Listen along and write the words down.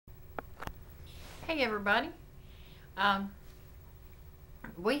Hey everybody. Um,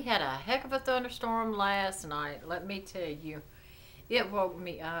 we had a heck of a thunderstorm last night. Let me tell you, it woke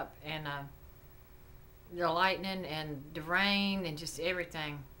me up, and the lightning and the rain and just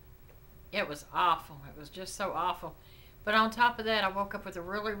everything. It was awful. It was just so awful. But on top of that, I woke up with a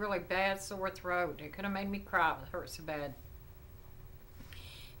really, really bad sore throat. It could have made me cry. It hurt so bad.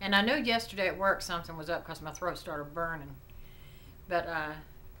 And I knew yesterday at work something was up because my throat started burning. But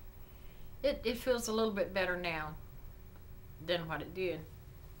it feels a little bit better now than what it did.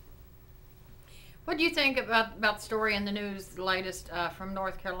 What do you think about the story in the news, the latest from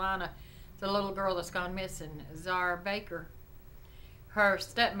North Carolina? The little girl that's gone missing, Zahra Baker. Her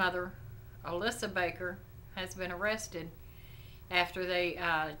stepmother, Elisa Baker, has been arrested after they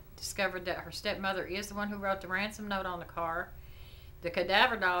discovered that her stepmother is the one who wrote the ransom note on the car. The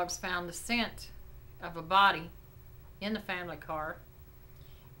cadaver dogs found the scent of a body in the family car,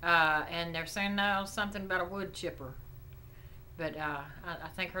 and they're saying now something about a wood chipper. But I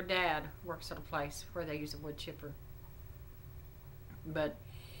think her dad works at a place where they use a wood chipper. But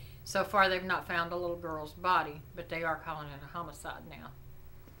so far they've not found the little girl's body, but they are calling it a homicide now.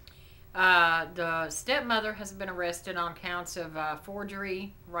 The stepmother has been arrested on counts of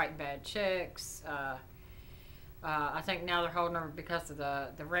forgery, writing bad checks. I think now they're holding her because of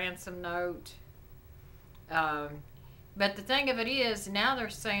the ransom note. But the thing of it is, now they're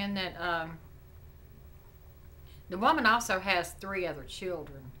saying that the woman also has 3 other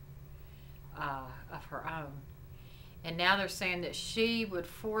children of her own. And now they're saying that she would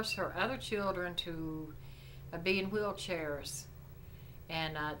force her other children to be in wheelchairs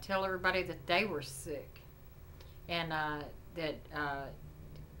and tell everybody that they were sick. And that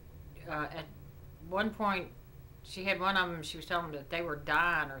at one point, she had one of them, she was telling them that they were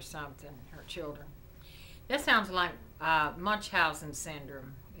dying or something, her children. That sounds like Munchausen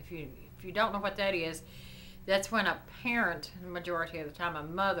syndrome. If you don't know what that is, that's when a parent, the majority of the time a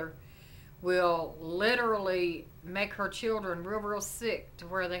mother, will literally make her children real, real sick to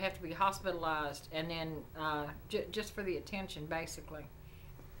where they have to be hospitalized, and then just for the attention, basically.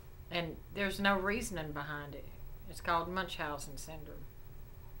 And there's no reasoning behind it. It's called Munchausen syndrome.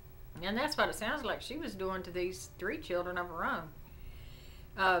 And that's what it sounds like she was doing to these 3 children of her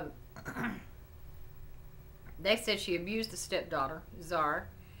own. They said she abused the stepdaughter, Zari,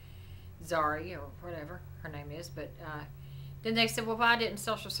 or whatever her name is, but then they said, well, why didn't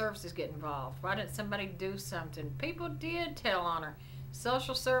social services get involved? Why didn't somebody do something? People did tell on her.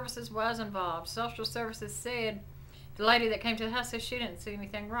 Social services was involved. Social services said, the lady that came to the house said she didn't see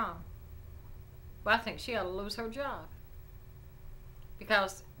anything wrong. Well, I think she ought to lose her job.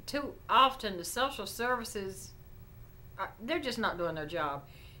 Because too often the social services, they're just not doing their job.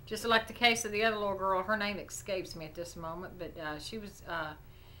 Just like the case of the other little girl, her name escapes me at this moment, but she was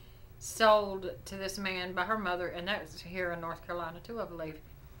sold to this man by her mother, and that was here in North Carolina too, I believe.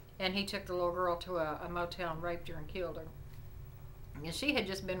 And he took the little girl to a motel and raped her and killed her. And she had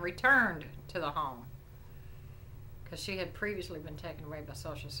just been returned to the home because she had previously been taken away by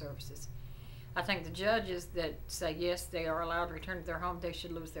social services. I think the judges that say yes, they are allowed to return to their home, they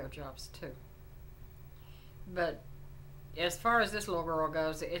should lose their jobs too. But as far as this little girl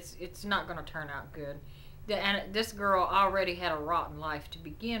goes, it's not going to turn out good. And this girl already had a rotten life to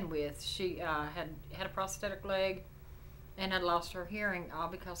begin with. She had a prosthetic leg and had lost her hearing all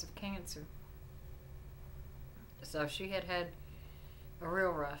because of cancer. So she had a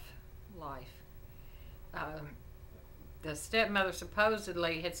real rough life. The stepmother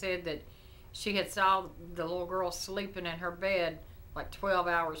supposedly had said that she had saw the little girl sleeping in her bed like 12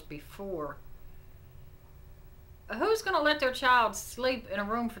 hours before. Who's going to let their child sleep in a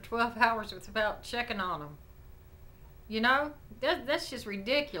room for 12 hours without checking on them? You know, that's just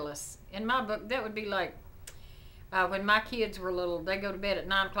ridiculous. In my book, that would be like when my kids were little, they go to bed at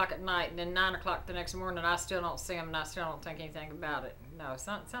 9 o'clock at night, and then 9 o'clock the next morning, I still don't see them, and I still don't think anything about it. No,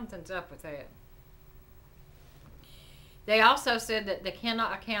 something's up with that. They also said that they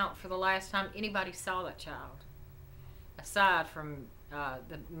cannot account for the last time anybody saw that child, aside from the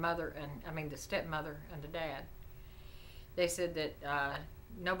stepmother and the dad. They said that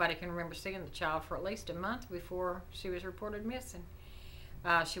nobody can remember seeing the child for at least a month before she was reported missing.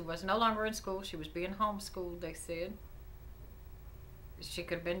 She was no longer in school. She was being homeschooled, they said. She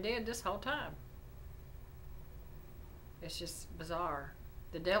could have been dead this whole time. It's just bizarre.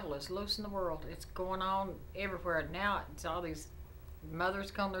 The devil is loose in the world. It's going on everywhere. Now it's all these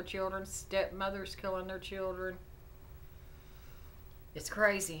mothers killing their children, stepmothers killing their children. It's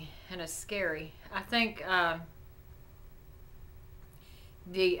crazy and it's scary. I think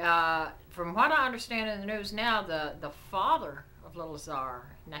from what I understand in the news now, the father of little Zahra,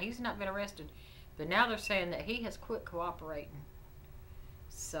 now he's not been arrested, But now they're saying that he has quit cooperating.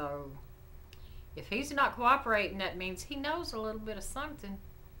 So if he's not cooperating, that means he knows a little bit of something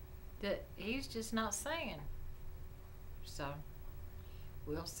that he's just not saying. So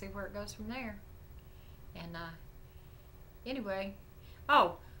we'll see where it goes from there. And anyway,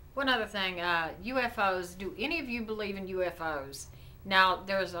 oh, one other thing, UFOs. Do any of you believe in UFOs? Now,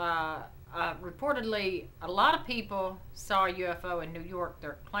 there's reportedly a lot of people saw a UFO in New York.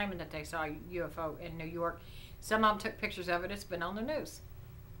 They're claiming that they saw a UFO in New York. Some of them took pictures of it. It's been on the news.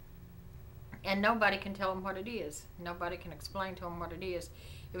 And nobody can tell them what it is. Nobody can explain to them what it is.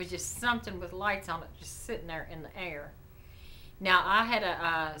 It was just something with lights on it just sitting there in the air. Now, I had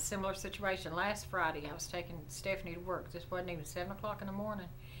a similar situation last Friday. I was taking Stephanie to work. This wasn't even 7 o'clock in the morning.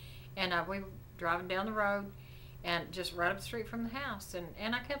 And we were driving down the road and just right up the street from the house.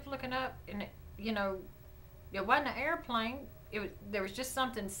 And I kept looking up, and, it wasn't an airplane. There was just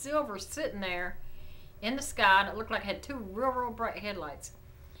something silver sitting there in the sky, and it looked like it had two real bright headlights.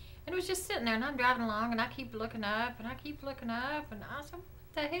 And it was just sitting there, and I'm driving along, and I keep looking up, and I keep looking up, and I said, what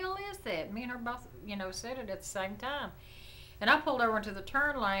the hell is that? Me and her both, said it at the same time. And I pulled over into the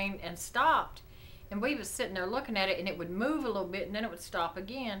turn lane and stopped. And we was sitting there looking at it, and it would move a little bit, and then it would stop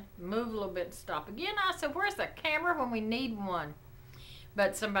again. Move a little bit and stop again. I said, where's the camera when we need one?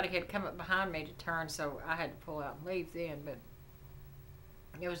 But somebody had come up behind me to turn, so I had to pull out and leave then. But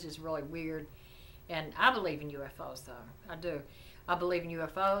it was just really weird. And I believe in UFOs, though. I do. I believe in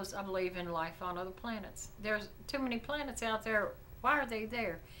UFOs. I believe in life on other planets. There's too many planets out there. Why are they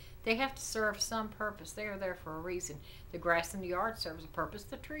there? They have to serve some purpose. They are there for a reason. The grass in the yard serves a purpose.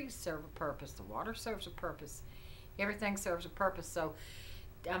 The trees serve a purpose. The water serves a purpose. Everything serves a purpose. So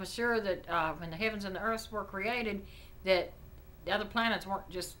I'm sure that when the heavens and the earth were created, that the other planets weren't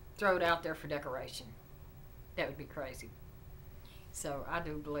just thrown out there for decoration. That would be crazy. So I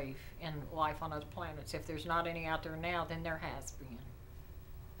do believe in life on other planets. If there's not any out there now, then there has been.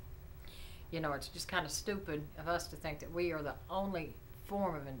 It's just kind of stupid of us to think that we are the only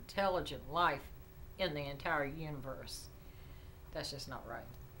form of intelligent life in the entire universe. That's just not right.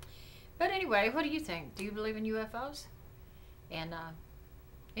 But anyway, what do you think? Do you believe in UFOs? And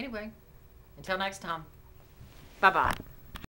anyway, until next time, bye-bye.